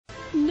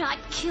Not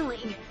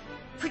killing.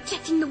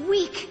 Protecting the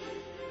weak.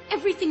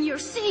 Everything you're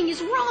saying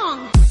is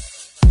wrong.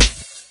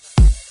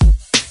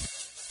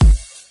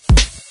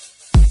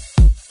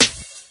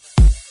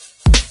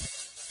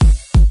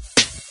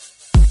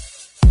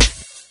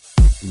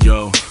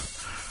 Yo,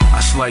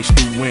 I slice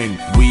through wind,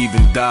 weave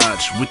and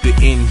dodge with the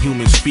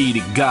inhuman speed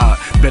of God.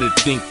 Better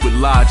think with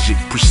logic,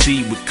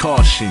 proceed with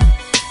caution.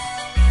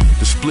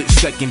 The split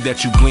second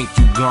that you blink,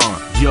 you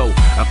gone. Yo,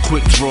 a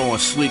quick draw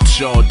and slick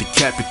jaw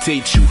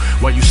decapitate you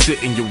while you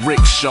sit in your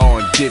rickshaw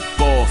and dip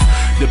off.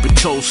 The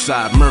bateau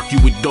side, murk you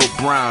with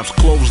dope rhymes.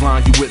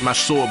 Clothesline you with my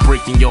sword,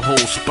 breaking your whole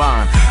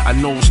spine. I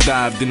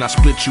nosedive, then I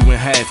split you in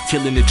half,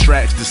 killing the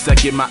tracks. The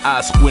second my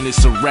eyes squint,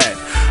 it's a wrap.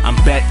 I'm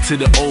back to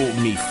the old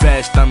me,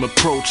 fast I'm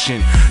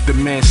approaching. The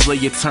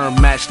manslayer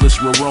turned matchless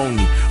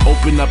Roroni.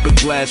 Open up a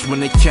glass when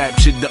they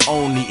captured the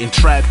Oni,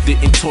 entrapped it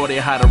and taught it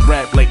how to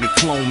rap like they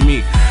clone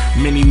me.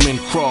 Many men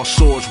cross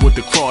swords with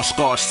the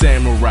cross-scarred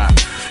samurai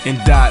and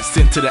died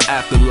sent to the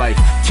afterlife.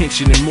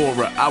 Kenshin and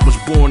Mora, I was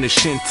born in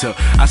Shinta.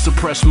 I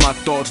suppressed my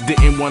thoughts,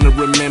 didn't want to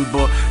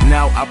remember.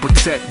 Now I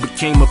protect,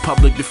 became a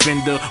public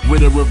defender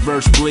with a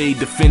reverse blade,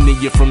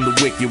 defending you from the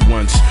wicked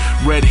ones.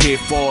 Red hair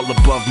fall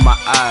above my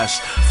eyes,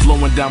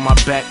 flowing down my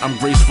back, I'm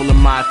graceful in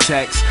my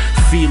attacks.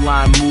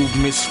 Feline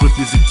movements, swift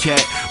as a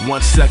cat.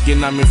 1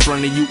 second I'm in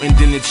front of you and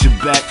then it's your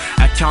back.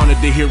 I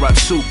counted the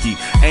Hiratsuki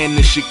and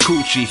the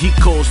Shikuchi.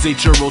 Hiko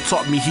Seijiro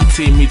taught me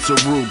Hite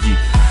Mitsurugi.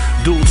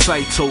 Dual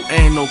Saito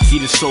and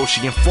Okita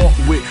Soshi, and fought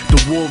with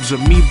the wolves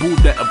of Mibu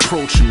that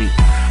approach me.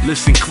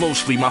 Listen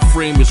closely, my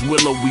frame is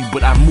willowy,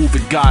 but I move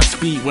at God's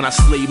speed when I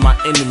slay my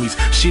enemies.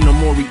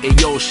 Shinomori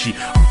Ayoshi,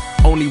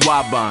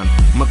 Oniwaban,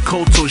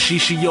 Makoto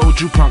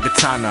Shishiyoju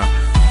Pankatana,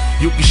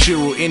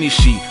 Yukishiro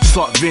Enishi,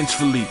 sought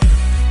vengefully,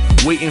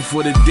 waiting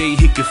for the day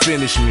he could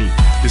finish me.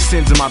 The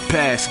sins of my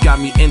past got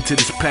me into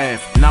this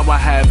path. Now I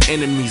have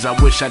enemies I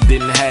wish I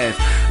didn't have.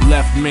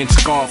 Left men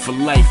scarred for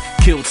life,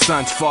 killed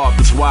sons,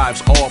 fathers,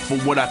 wives, all for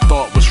what I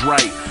thought was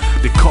right.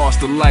 The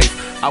cost of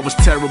life, I was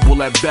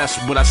terrible at best,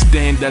 but I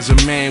stand as a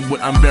man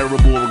with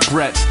unbearable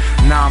regrets.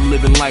 Now I'm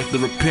living life to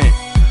repent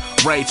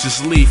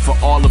righteously for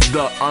all of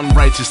the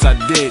unrighteous I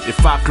did.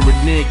 If I could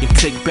renege and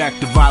take back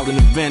the violent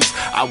events,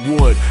 I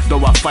would.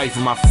 Though I fight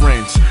for my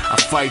friends, I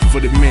fight for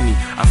the many,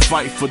 I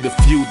fight for the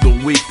few, the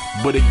weak,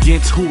 but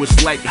against who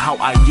is like how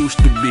I used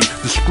to be.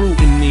 The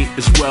scrutiny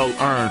is well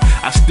earned.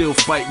 I still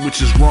fight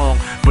which is wrong,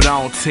 but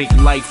I don't take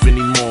life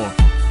anymore.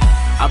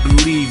 I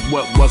believe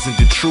what wasn't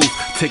the truth,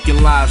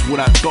 taking lives what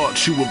I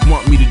thought you would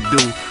want me to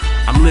do.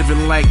 I'm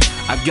living like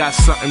I got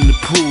something to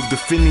prove.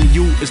 Defending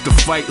you is to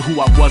fight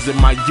who I was in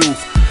my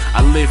youth.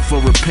 I live for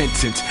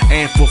repentance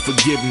and for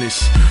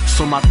forgiveness,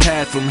 so my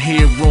path from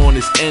here on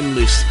is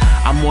endless.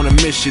 I'm on a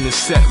mission to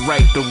set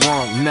right the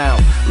wrong. Now,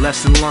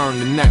 lesson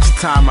learned, the next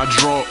time I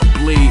draw a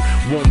blade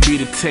won't be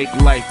to take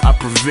life, I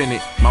prevent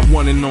it. My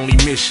one and only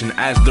mission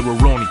as the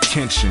Rurouni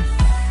Kenshin.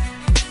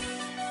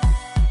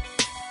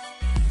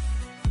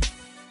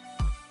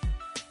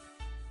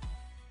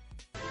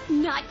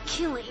 Not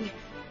killing.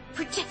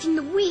 Protecting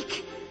the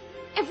weak.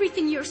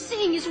 Everything you're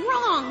saying is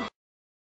wrong.